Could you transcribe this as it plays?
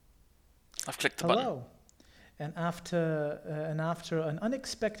I've clicked the button. Hello. And after an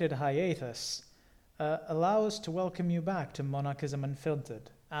unexpected hiatus, allow us to welcome you back to Monarchism Unfiltered.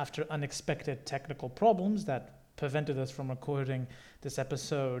 After unexpected technical problems that prevented us from recording this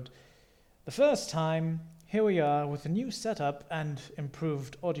episode the first time, here we are with a new setup and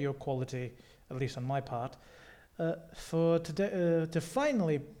improved audio quality, at least on my part, for today to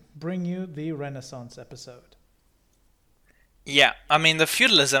finally bring you the Renaissance episode. Yeah, I mean, the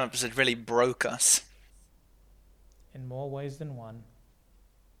feudalism episode really broke us. In more ways than one.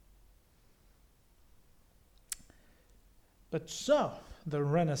 But so, the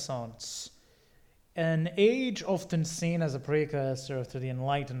Renaissance, an age often seen as a precursor to the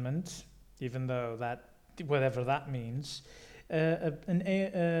Enlightenment, even though that, whatever that means, an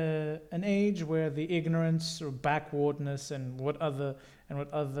age where the ignorance or backwardness and what other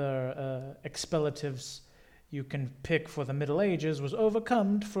expellatives you can pick for the Middle Ages was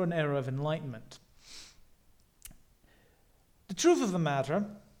overcome for an era of enlightenment. The truth of the matter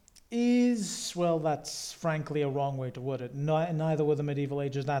is, well, that's frankly a wrong way to put it. Neither were the medieval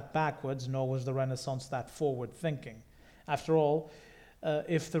ages that backwards, nor was the Renaissance that forward thinking. After all,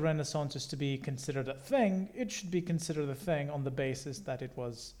 if the Renaissance is to be considered a thing, it should be considered a thing on the basis that it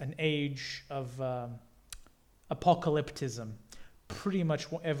was an age of apocalypticism. Pretty much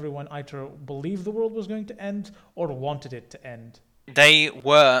everyone either believed the world was going to end or wanted it to end. They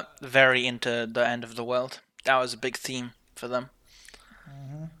were very into the end of the world. That was a big theme for them.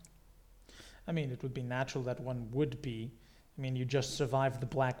 Mm-hmm. I mean, it would be natural that one would be. I mean, you just survived the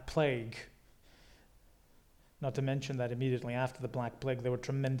Black Plague. Not to mention that immediately after the Black Plague, there were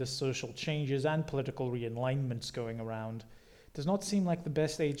tremendous social changes and political realignments going around. It does not seem like the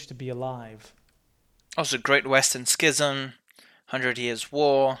best age to be alive. Also, Great Western Schism, 100 Years'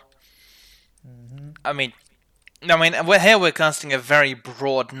 War. Mm-hmm. I mean, we're casting a very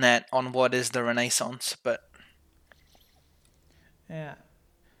broad net on what is the Renaissance, but Yeah.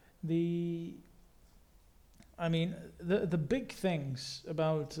 The big things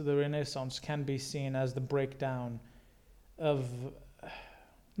about the Renaissance can be seen as the breakdown of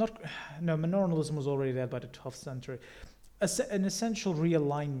not no Nominalism was already there by the 12th century. An essential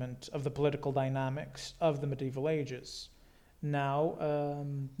realignment of the political dynamics of the medieval ages. Now,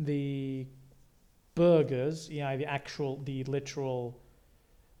 the burghers, the literal,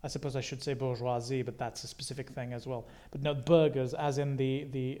 I suppose I should say bourgeoisie, but that's a specific thing as well. But no, burghers, as in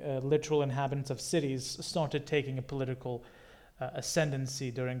the literal inhabitants of cities, started taking a political ascendancy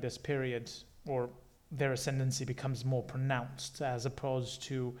during this period, or their ascendancy becomes more pronounced as opposed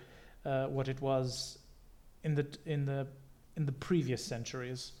to what it was in the previous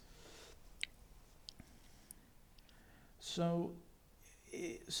centuries. So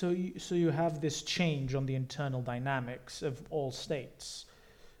you have this change on the internal dynamics of all states.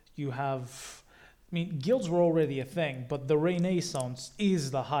 You have, I mean, guilds were already a thing, but the Renaissance is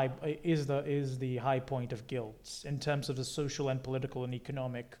the high point of guilds in terms of the social and political and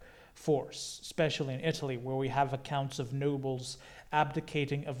economic force, especially in Italy, where we have accounts of nobles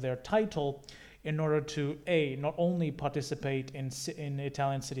abdicating of their title in order to A, not only participate in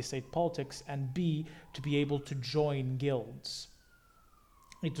Italian city-state politics, and B, to be able to join guilds.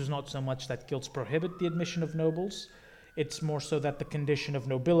 It was not so much that guilds prohibit the admission of nobles, it's more so that the condition of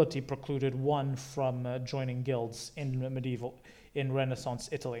nobility precluded one from joining guilds in Renaissance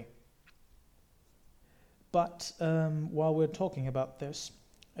Italy. But while we're talking about this,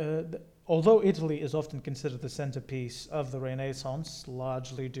 although Italy is often considered the centerpiece of the Renaissance,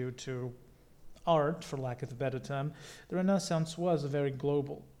 largely due to art, for lack of a better term, the Renaissance was a very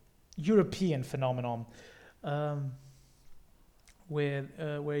global, European phenomenon,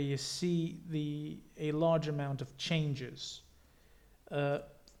 where you see a large amount of changes.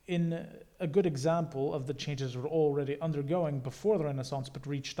 In a good example of the changes we're already undergoing before the Renaissance, but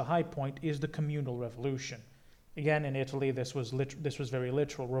reached a high point, is the communal revolution. Again, in Italy, this was very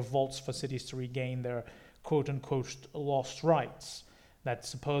literal: revolts for cities to regain their quote-unquote lost rights that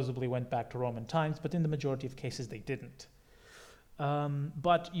supposedly went back to Roman times, but in the majority of cases they didn't.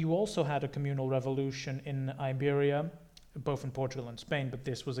 But you also had a communal revolution in Iberia, both in Portugal and Spain, but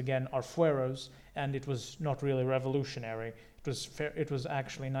this was again Arfueros, and it was not really revolutionary. It was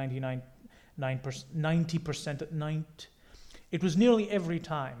actually 90%. It was nearly every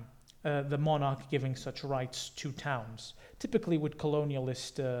time the monarch giving such rights to towns, typically with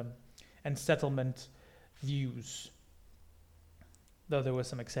colonialist and settlement views. Though there were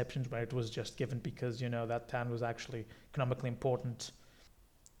some exceptions where it was just given because, that town was actually economically important.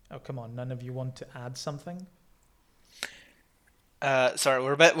 Oh, come on, none of you want to add something? Sorry,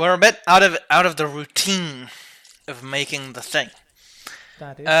 we're a bit out of the routine of making the thing.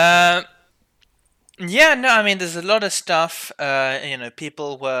 That is true. Yeah, no, I mean, there's a lot of stuff.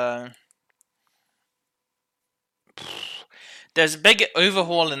 People were. There's a big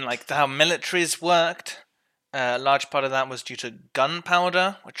overhaul in like how militaries worked. A large part of that was due to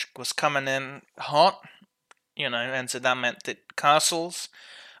gunpowder, which was coming in hot. And so that meant that castles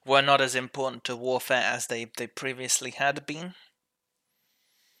were not as important to warfare as they previously had been.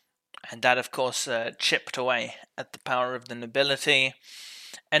 And that, of course, chipped away at the power of the nobility.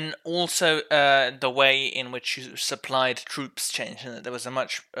 And also the way in which you supplied troops changed, and there was a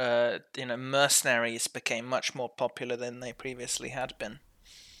much, mercenaries became much more popular than they previously had been.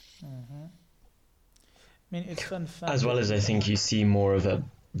 I mean, it's fun fact As well that as I think you see more of a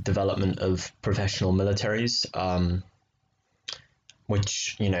development of professional militaries,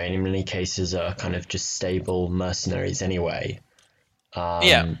 which, in many cases are kind of just stable mercenaries anyway,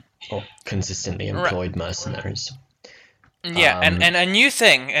 Yeah, or consistently right. employed mercenaries. Yeah, and a new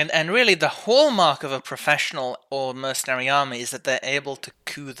thing, and really the hallmark of a professional or mercenary army is that they're able to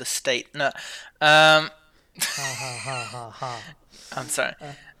coup the state. No, ha ha ha ha ha. I'm sorry.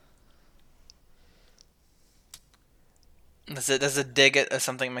 There's a dig at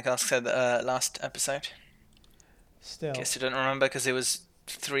something Mikhail said last episode. Still, Guess you don't remember because it was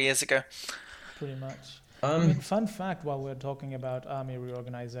 3 years ago. pretty much. I mean, fun fact while we're talking about army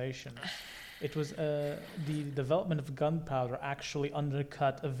reorganization, it was the development of gunpowder actually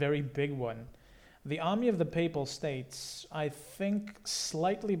undercut a very big one. The army of the Papal States, I think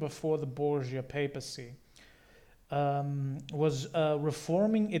slightly before the Borgia papacy, was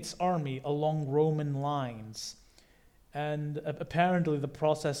reforming its army along Roman lines. And apparently the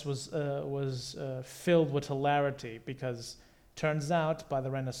process was filled with hilarity because turns out by the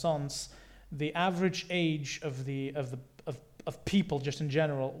Renaissance the average age of people just in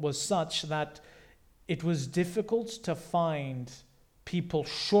general was such that it was difficult to find people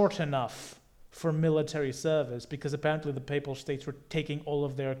short enough for military service because apparently the Papal States were taking all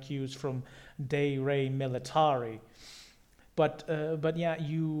of their cues from De Re Militari. But yeah,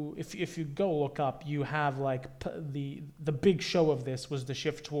 if you go look up, you have like the big show of this was the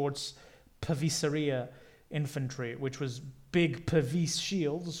shift towards paviseria infantry, which was big pavis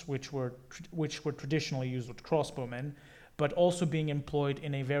shields, which were traditionally used with crossbowmen, but also being employed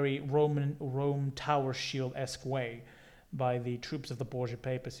in a very Rome tower shield-esque way by the troops of the Borgia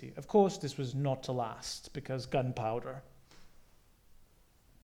papacy. Of course, this was not to last because gunpowder.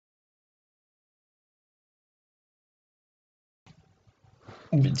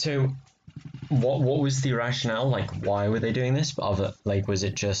 So, what was the rationale? Like, why were they doing this? Was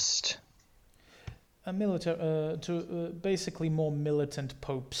it just basically more militant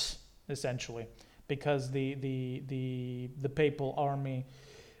popes, essentially, because the papal army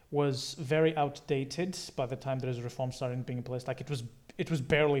was very outdated by the time those reforms started being placed. Like it was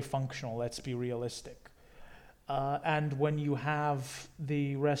barely functional. Let's be realistic. And when you have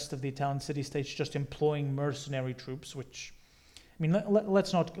the rest of the Italian city-states just employing mercenary troops, which I mean,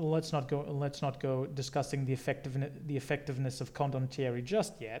 let's not go discussing the effectiveness of condottieri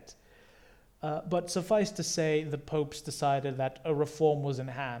just yet. But suffice to say, the popes decided that a reform was in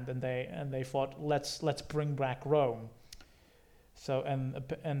hand, and they thought, let's bring back Rome. So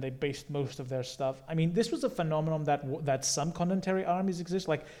and they based most of their stuff. I mean, this was a phenomenon that some condottieri armies exist,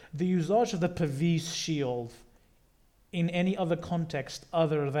 like the usage of the pavis shield in any other context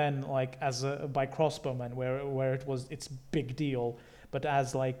other than like by crossbowmen, where it's big deal, but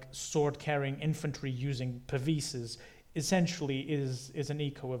as like sword carrying infantry using pavises, essentially is an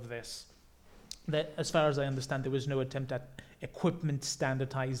echo of this. That, as far as I understand, there was no attempt at equipment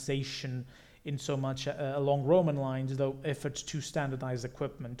standardization in so much along Roman lines, though efforts to standardize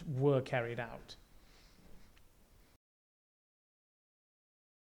equipment were carried out.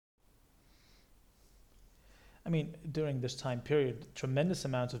 I mean, during this time period, tremendous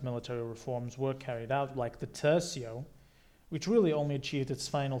amounts of military reforms were carried out, like the Tercio, which really only achieved its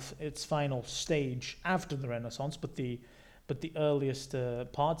final stage after the Renaissance, but the earliest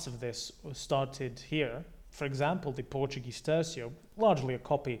parts of this started here. For example, the Portuguese Tercio, largely a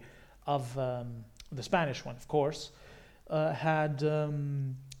copy of the Spanish one, of course, had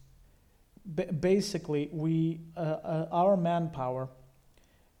basically our manpower.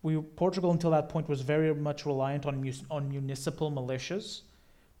 Portugal until that point was very much reliant on municipal militias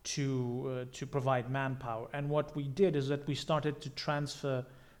to provide manpower, and what we did is that we started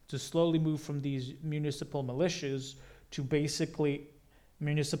to slowly move from these municipal militias to basically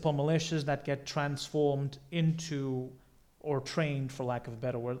municipal militias that get transformed into, or trained for lack of a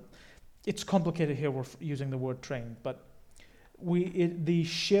better word. It's complicated here, we're using the word trained, but the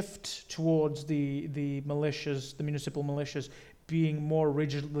shift towards the militias, the municipal militias, being more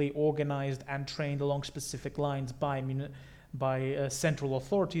rigidly organized and trained along specific lines by central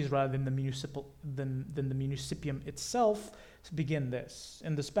authorities rather than the municipium itself to begin this.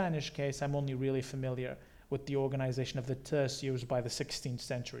 In the Spanish case, I'm only really familiar with the organization of the tercios by the 16th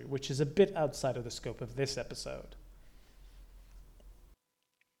century, which is a bit outside of the scope of this episode.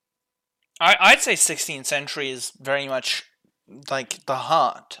 I'd say 16th century is very much like the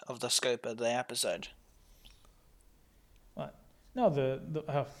heart of the scope of the episode. What? No,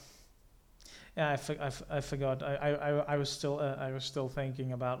 yeah, I forgot. I was still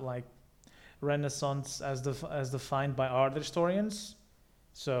thinking about like Renaissance as defined by art historians.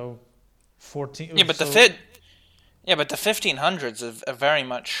 So 14. Yeah, but so, the 1500s are very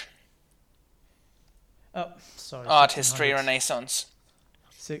much sorry. art history 1600s. Renaissance.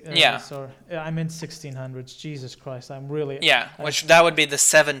 Yeah. Sorry. Yeah, I meant 1600s. Jesus Christ, I'm really. Yeah, which that would be the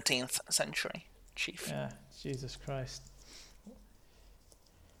 17th century, Chief. Yeah, Jesus Christ.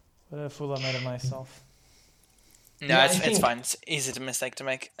 What a fool I made of myself. No, Yeah, it's fine. It's easy mistake to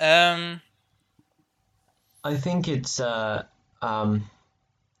make. I think it's what's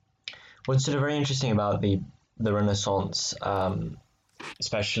sort of very interesting about the Renaissance,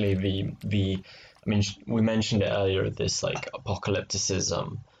 especially the I mean, we mentioned it earlier, this like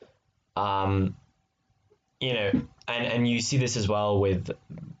apocalypticism, you know, and you see this as well with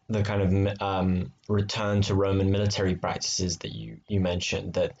the kind of return to Roman military practices that you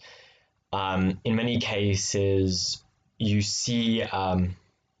mentioned, that in many cases you see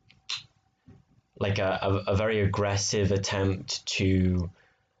like a very aggressive attempt to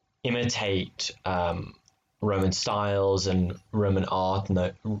imitate Roman styles and Roman art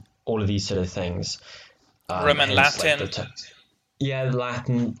and all of these sort of things. Roman Latin. Like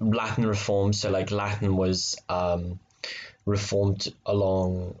Latin reform. So like Latin was reformed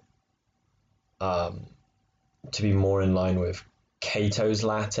along to be more in line with Cato's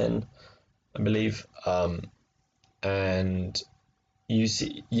Latin, I believe. And you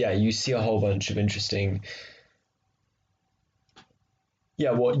see a whole bunch of interesting,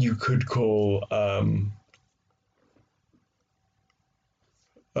 what you could call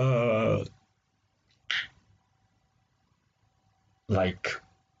like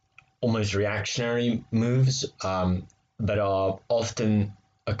almost reactionary moves that are often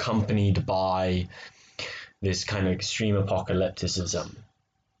accompanied by this kind of extreme apocalypticism.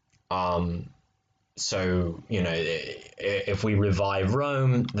 So, if we revive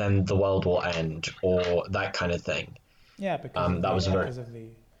Rome, then the world will end, or that kind of thing. Yeah, because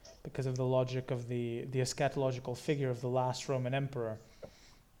of the logic of the eschatological figure of the last Roman emperor.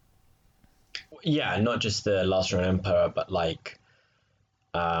 Yeah, not just the last Roman emperor, but like,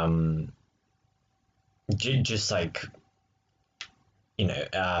 just like,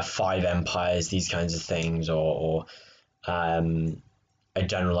 5 empires, these kinds of things, or a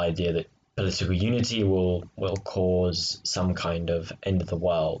general idea that political unity will cause some kind of end of the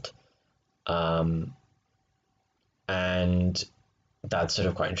world, and that's sort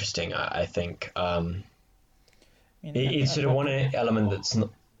of quite interesting. I think it's sort of one element that's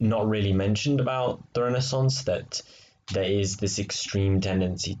not really mentioned about the Renaissance, that there is this extreme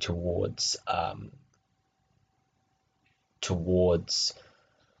tendency towards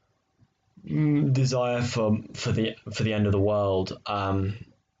desire for the end of the world,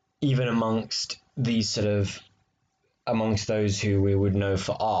 even amongst those who we would know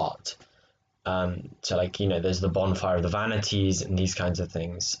for art. So like, there's the bonfire of the vanities and these kinds of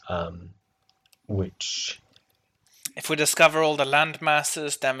things, which, if we discover all the land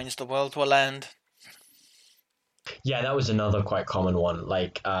masses, that means the world will end. Yeah, that was another quite common one.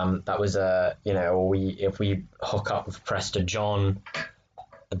 Like, that was if we hook up with Prester John,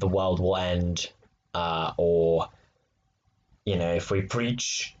 the world will end. Or, if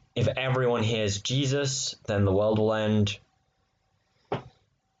everyone hears Jesus, then the world will end.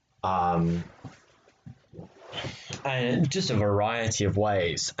 And just a variety of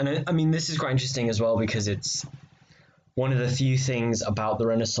ways. And I mean, this is quite interesting as well, because it's one of the few things about the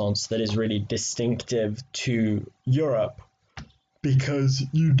Renaissance that is really distinctive to Europe, because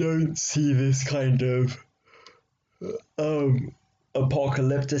you don't see this kind of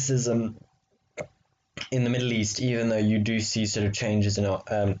apocalypticism in the Middle East, even though you do see sort of changes in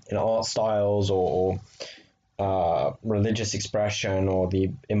art styles or religious expression, or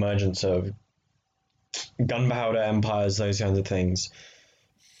the emergence of gunpowder empires, those kinds of things.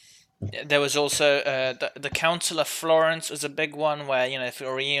 There was also the Council of Florence was a big one, where if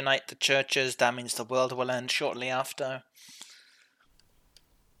you reunite the churches, that means the world will end shortly after.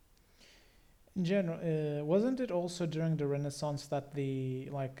 In general, wasn't it also during the Renaissance that the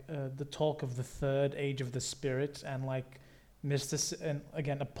talk of the third age of the spirit and like and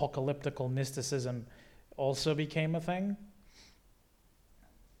again, apocalyptical mysticism also became a thing?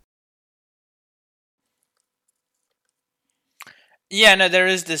 Yeah, no, there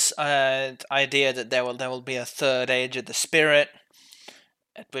is this idea that there will be a third age of the spirit,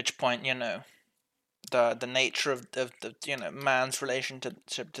 at which point, the nature of the man's relationship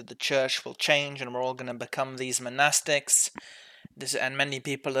to the church will change, and we're all going to become these monastics. And many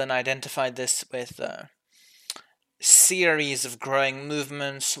people then identified this with series of growing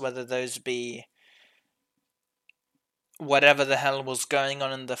movements, whether those be whatever the hell was going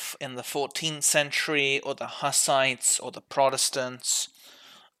on in the 14th century, or the Hussites, or the Protestants,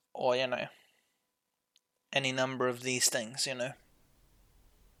 or any number of these things.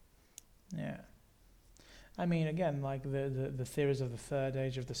 Yeah. I mean, again, like the theories of the third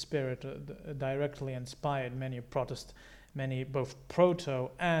age of the spirit directly inspired many both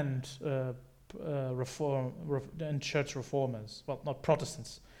proto and and church reformers. Well, not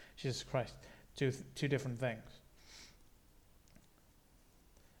Protestants, Jesus Christ, two different things.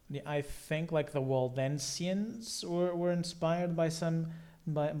 I think like the Waldensians were inspired by a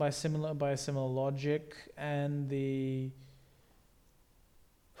similar logic, and the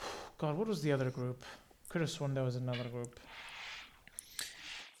God, what was the other group? Could have sworn there was another group.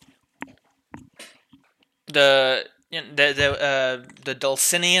 The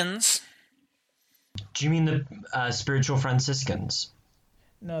Dulcinians. Do you mean the spiritual Franciscans?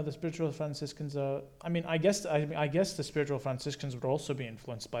 No, the spiritual Franciscans are. I mean, I guess the spiritual Franciscans would also be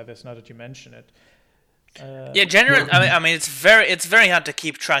influenced by this. Now that you mention it. Yeah, generally, I mean, it's very hard to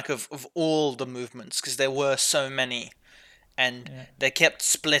keep track of all the movements, because there were so many, and they kept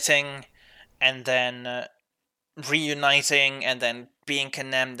splitting, and then reuniting, and then being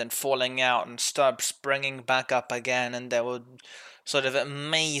condemned and falling out and springing back up again, and there were sort of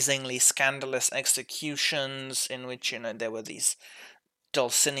amazingly scandalous executions in which there were these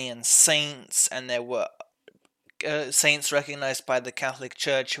Dulcinian saints, and there were saints recognized by the Catholic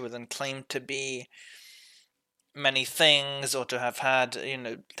Church who were then claimed to be many things, or to have had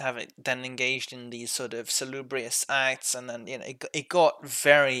then engaged in these sort of salubrious acts, and then it got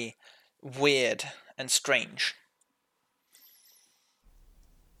very weird and strange.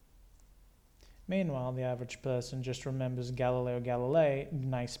 Meanwhile, the average person just remembers Galileo Galilei,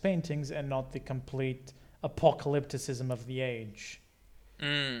 nice paintings, and not the complete apocalypticism of the age.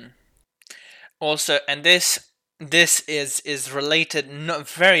 Also, and this is related in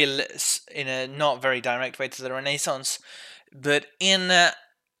a not very direct way to the Renaissance, but I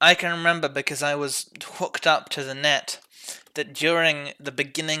can remember, because I was hooked up to the net, that during the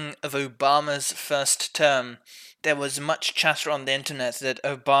beginning of Obama's first term, there was much chatter on the internet that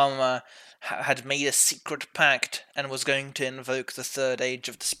Obama had made a secret pact and was going to invoke the third age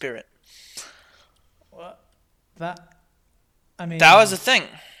of the spirit. That was a thing,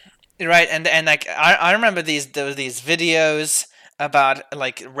 right? And like I remember there were these videos about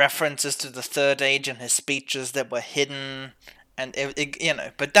like references to the third age in his speeches that were hidden, and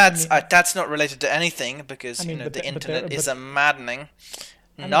but that's not related to anything, because the internet is a maddening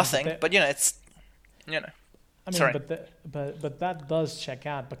nothing. But it's Sorry. But that does check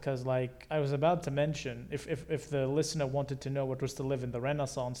out, because like I was about to mention, if the listener wanted to know what was to live in the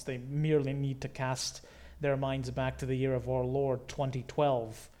Renaissance, they merely need to cast their minds back to the year of our Lord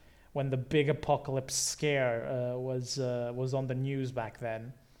 2012, when the big apocalypse scare was on the news back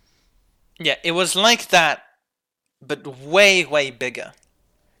then. Yeah, it was like that, but way, way bigger,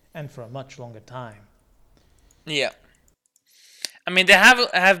 and for a much longer time. Yeah. I mean, there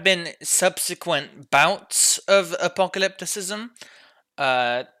have been subsequent bouts of apocalypticism.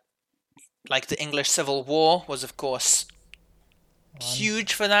 Like the English Civil War was, of course,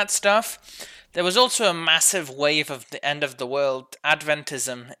 huge for that stuff. There was also a massive wave of the end of the world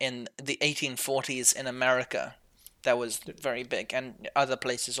Adventism in the 1840s in America. That was very big, and other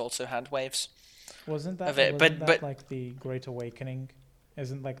places also had waves. Wasn't that like the Great Awakening?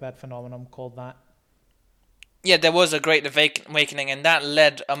 Isn't like that phenomenon called that? Yeah, there was a Great Awakening, and that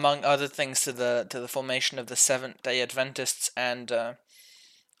led, among other things, to the formation of the Seventh-day Adventists, and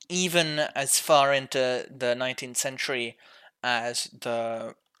even as far into the 19th century as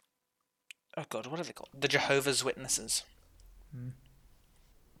the what are they called? The Jehovah's Witnesses.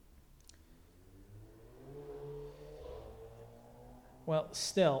 Well,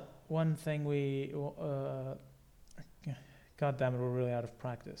 still, one thing God damn it, we're really out of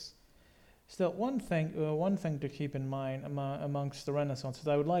practice. Still, one thing to keep in mind amongst the Renaissance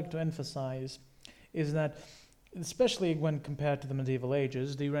that I would like to emphasize is that, especially when compared to the medieval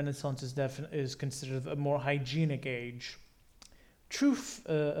ages, the Renaissance is considered a more hygienic age. Truth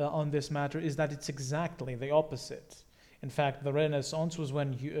on this matter is that it's exactly the opposite. In fact, the Renaissance was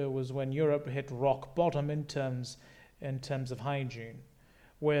when Europe hit rock bottom in terms of hygiene,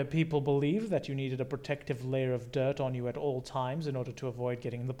 where people believed that you needed a protective layer of dirt on you at all times in order to avoid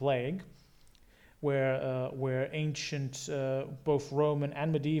getting the plague, where ancient, both Roman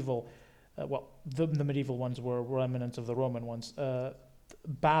and medieval, the medieval ones were remnants of the Roman ones,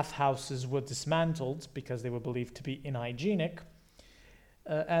 bathhouses were dismantled because they were believed to be unhygienic,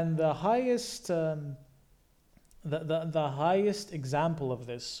 and the highest the highest example of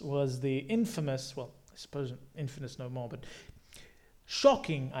this was the infamous, well, I suppose infamous no more, but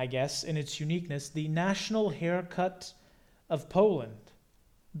shocking, I guess, in its uniqueness, the national haircut of Poland,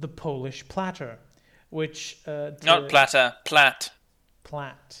 the Polish platter, which not platter, plat.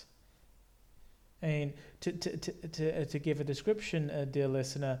 Plat. I mean, to give a description, dear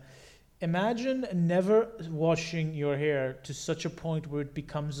listener, imagine never washing your hair to such a point where it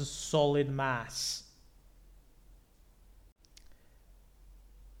becomes a solid mass.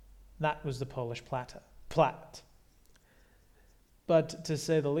 That was the Polish plat. But to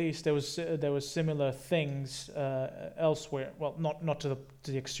say the least, there was similar things elsewhere. Well, not to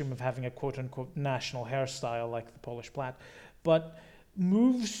the extreme of having a quote unquote national hairstyle like the Polish plat, but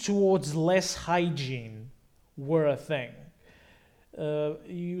moves towards less hygiene were a thing.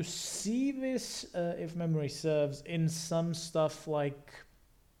 You see this, if memory serves, in some stuff like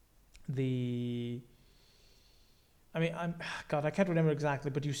I can't remember exactly,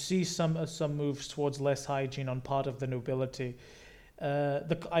 but you see some moves towards less hygiene on part of the nobility.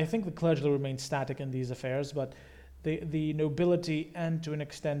 I think the clergy remain static in these affairs, but the nobility and to an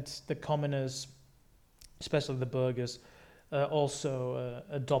extent the commoners, especially the burghers, also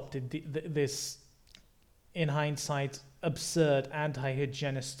adopted this, in hindsight, absurd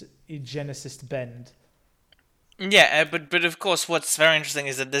anti-hygienicist bend. Yeah, but of course, what's very interesting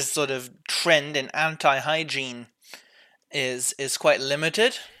is that this sort of trend in anti-hygiene is quite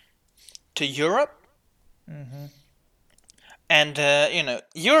limited to Europe. Mm-hmm. And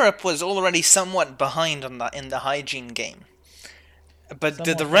Europe was already somewhat behind in the hygiene game, but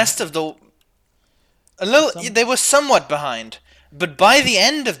the rest of the they were somewhat behind. But by the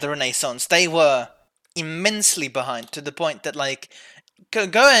end of the Renaissance, they were immensely behind, to the point that, like,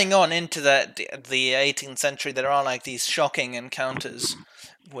 going on into the 18th century, there are like these shocking encounters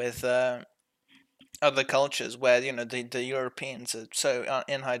with other cultures where the Europeans are so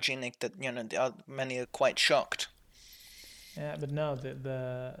unhygienic that many are quite shocked. Yeah, but no,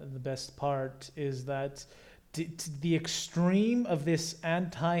 the best part is that the extreme of this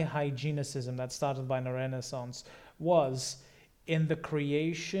anti-hygienicism that started by the Renaissance was in the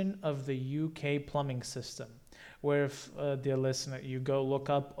creation of the UK plumbing system, where if, dear listener, you go look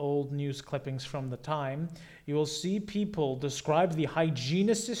up old news clippings from the time, you will see people describe the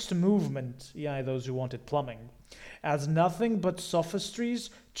hygienicist movement, those who wanted plumbing, as nothing but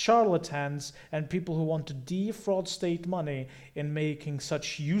sophistries, charlatans, and people who want to defraud state money in making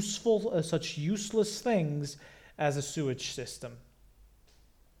such useless things as a sewage system.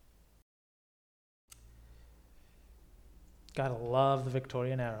 Gotta love the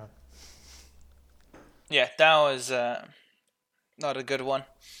Victorian era. Yeah, that was not a good one.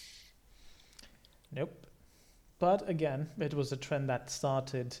 Nope. But again, it was a trend that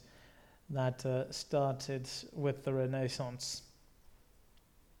started with the Renaissance.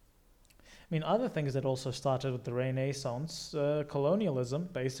 I mean, other things that also started with the Renaissance, colonialism,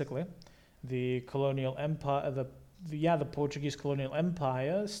 basically. The colonial empire, the Portuguese colonial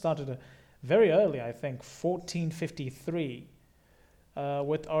empire started very early, I think, 1453,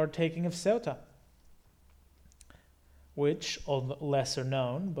 with our taking of Ceuta, which, although lesser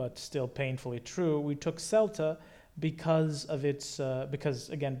known but still painfully true, we took Ceuta because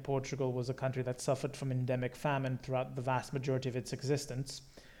again, Portugal was a country that suffered from endemic famine throughout the vast majority of its existence.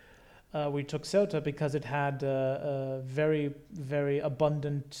 We took Ceuta because it had very, very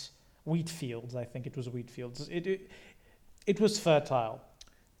abundant wheat fields. I think it was wheat fields. It was fertile.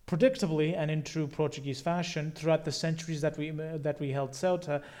 Predictably, and in true Portuguese fashion, throughout the centuries that we held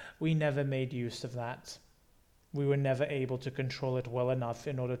Ceuta, we never made use of that. We were never able to control it well enough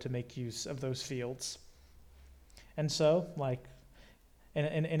in order to make use of those fields. And so, like,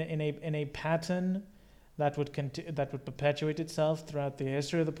 in a pattern that would perpetuate itself throughout the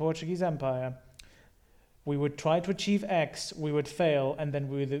history of the Portuguese Empire, we would try to achieve X, we would fail, and then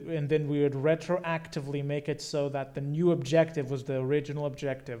we would retroactively make it so that the new objective was the original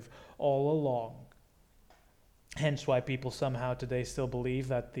objective all along. Hence why people somehow today still believe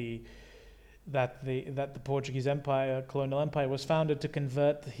that the Portuguese Empire, colonial empire, was founded to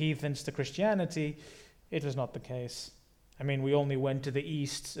convert the heathens to Christianity. It was not the case. I mean, we only went to the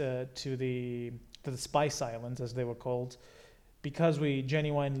east, to the to the Spice Islands, as they were called, because we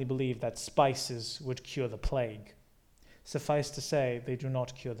genuinely believed that spices would cure the plague. Suffice to say, they do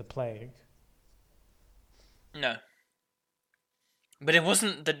not cure the plague. No. But it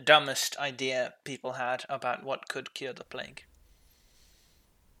wasn't the dumbest idea people had about what could cure the plague.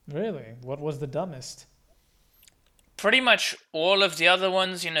 Really? What was the dumbest? Pretty much all of the other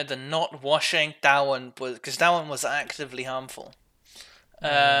ones, the not washing, that one was actively harmful.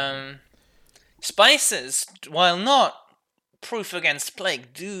 Spices, while not proof against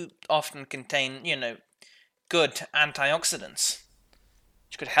plague, do often contain, good antioxidants,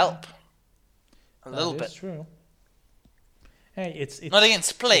 which could help a little bit. That's true. Hey, it's not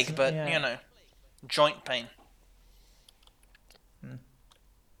against plague, but joint pain.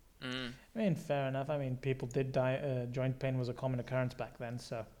 I mean, fair enough. I mean, people did die. Joint pain was a common occurrence back then,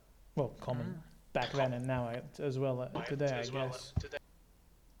 so common back then and now as well today, I guess.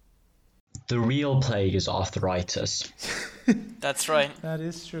 The real plague is arthritis. That's right. That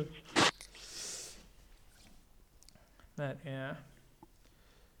is true. Yeah.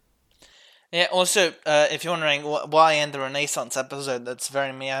 Yeah, also, if you're wondering why in the Renaissance episode that's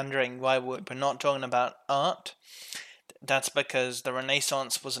very meandering, why we're not talking about art, that's because the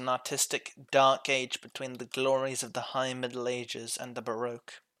Renaissance was an artistic dark age between the glories of the High Middle Ages and the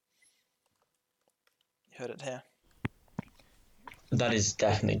Baroque. You heard it here. That is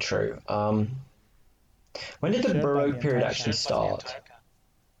definitely true. When did the Baroque period actually start?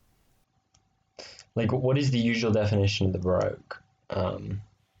 Like, what is the usual definition of the Baroque?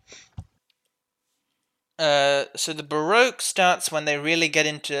 So the Baroque starts when they really get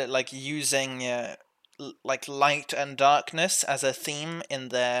into using light and darkness as a theme in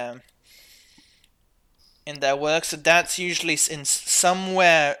their work. So that's usually in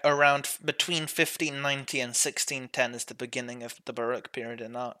somewhere around between 1590 and 1610 is the beginning of the Baroque period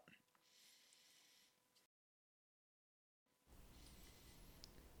in art.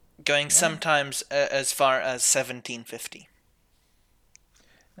 Going sometimes as far as 1750.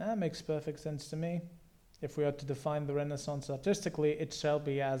 That makes perfect sense to me. If we are to define the Renaissance artistically, it shall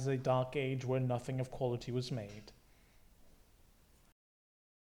be as a dark age where nothing of quality was made.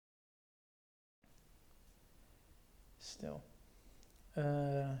 Still.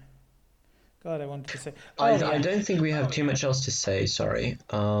 God, I wanted to say... I don't think we have too much else to say, sorry.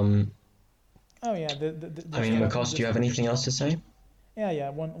 Oh, yeah. Makos, do you have anything else to say?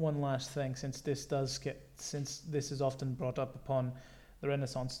 Yeah. One last thing, since this is often brought up upon the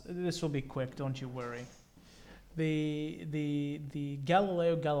Renaissance. This will be quick, don't you worry. The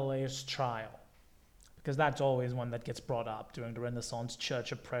Galileo Galilei's trial, because that's always one that gets brought up during the Renaissance,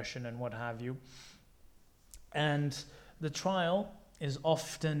 church oppression and what have you. And the trial is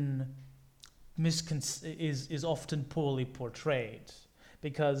often is often poorly portrayed,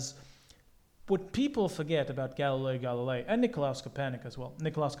 because what people forget about Galileo Galilei and Nicolaus Copernicus,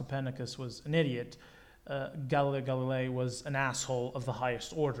 Nicolaus Copernicus was an idiot. Galileo Galilei was an asshole of the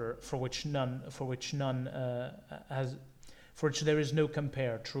highest order, for which there is no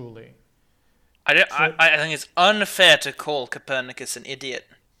compare, truly. I think it's unfair to call Copernicus an idiot.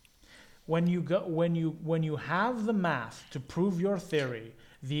 When you have the math to prove your theory,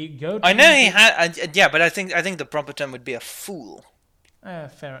 I know he had, but I think the proper term would be a fool.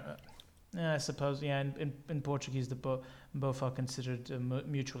 Fair. I suppose. Yeah, in Portuguese, both are considered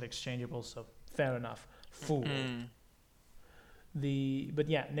mutually exchangeable. So fair enough. Fool.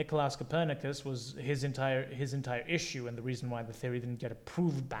 Nicolaus Copernicus was his entire issue, and the reason why the theory didn't get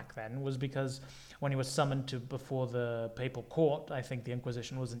approved back then was because when he was summoned before the papal court, I think the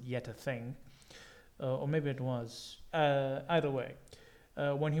Inquisition wasn't yet a thing, or maybe it was. Either way,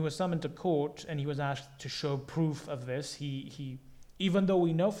 when he was summoned to court and he was asked to show proof of this, he even though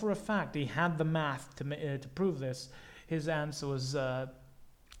we know for a fact he had the math to prove this, his answer was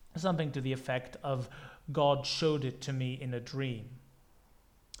something to the effect of, God showed it to me in a dream.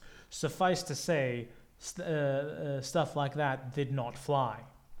 Suffice to say, stuff like that did not fly.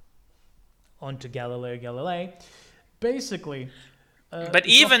 On to Galileo Galilei. Basically... but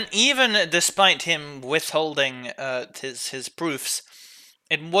even despite him withholding his proofs,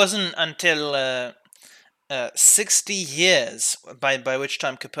 it wasn't until 60 years, by which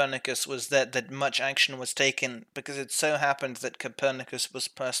time Copernicus was that much action was taken, because it so happened that Copernicus was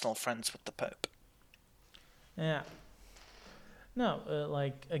personal friends with the Pope. Yeah. No,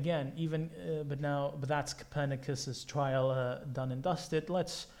 but that's Copernicus's trial done and dusted.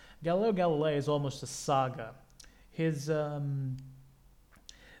 Galileo Galilei is almost a saga. His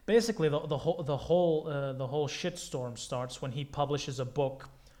basically the whole shitstorm starts when he publishes a book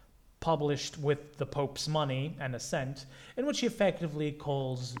published with the Pope's money and assent, in which he effectively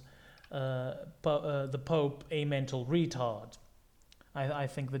calls the Pope a mental retard. I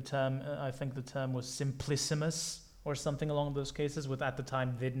think the term was simplissimus or something along those cases, which at the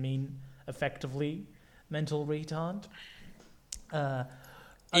time did mean effectively mental retard.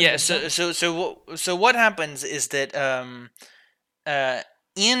 Yeah. So what happens is that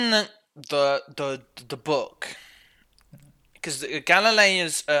in the book, because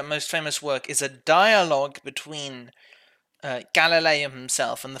Galileo's most famous work is a dialogue between Galileo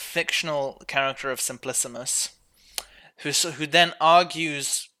himself and the fictional character of Simplissimus, who then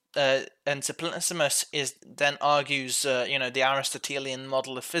argues, and Simplissimus then argues, the Aristotelian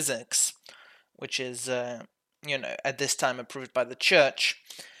model of physics, which is, at this time approved by the Church,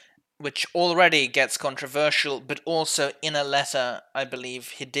 which already gets controversial, but also in a letter, I believe,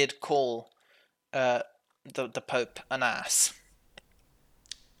 he did call the Pope an ass.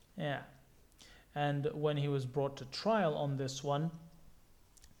 Yeah. And when he was brought to trial on this one,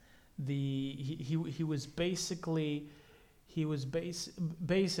 he was basically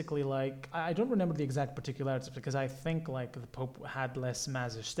like, I don't remember the exact particularities, because I think like the Pope had lèse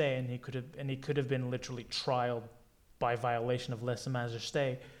majesté, and he could have been literally trialed by violation of lèse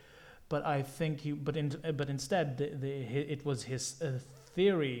majesté. But I think instead it was his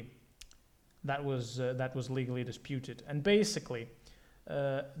theory that was legally disputed, and basically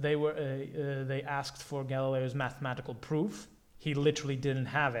they asked for Galileo's mathematical proof. He literally didn't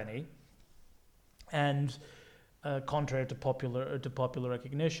have any, and contrary to popular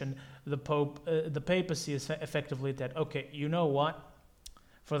recognition, the papacy is effectively that, okay, you know what,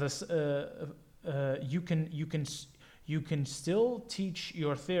 for this you can still teach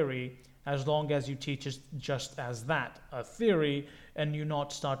your theory as long as you teach it just as that, a theory, and you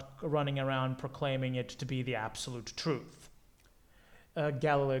not start running around proclaiming it to be the absolute truth.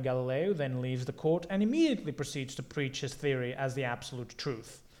 Galileo Galilei then leaves the court and immediately proceeds to preach his theory as the absolute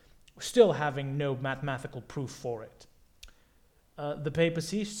truth, still having no mathematical proof for it. The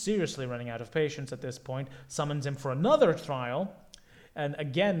papacy, seriously running out of patience at this point, summons him for another trial, and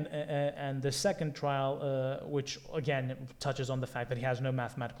again, and the second trial, which again touches on the fact that he has no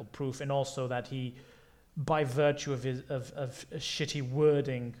mathematical proof, and also that he, by virtue of his of shitty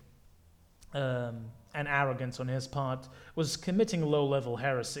wording and arrogance on his part, was committing low-level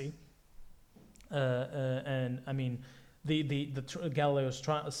heresy. And I mean, Galileo's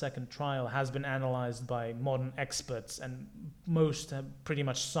second trial has been analyzed by modern experts, and most have pretty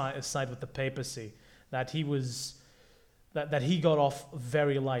much side with the papacy, that he got off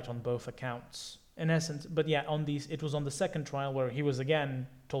very light on both accounts, in essence. But yeah, it was on the second trial where he was again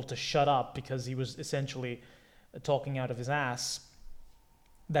told to shut up because he was essentially talking out of his ass,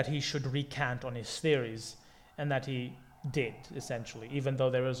 that he should recant on his theories, and that he did, essentially, even though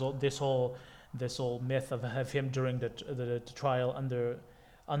there was this whole myth of him during the trial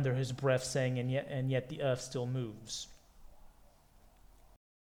under his breath saying, and yet the earth still moves.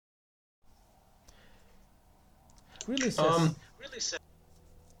 Really says.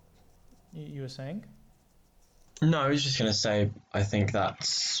 You were saying? No, I was just going to say, I think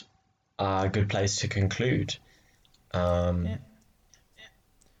that's a good place to conclude.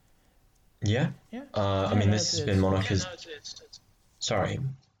 Yeah. I mean, this has been Monarchism. Sorry.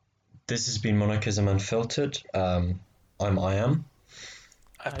 This has been Monarchism Unfiltered. I'm Iam.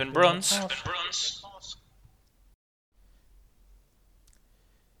 I've been Bronze.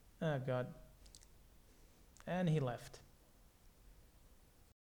 Oh, God. And he left.